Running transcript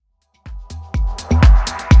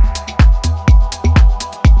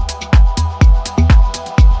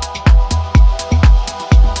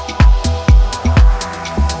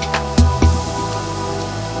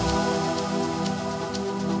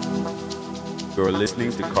You're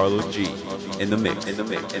listening to Carlos G in the mix. In the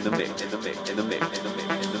mix. In the mix. In the mix. In the mix. In the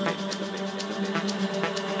mix. In the mix.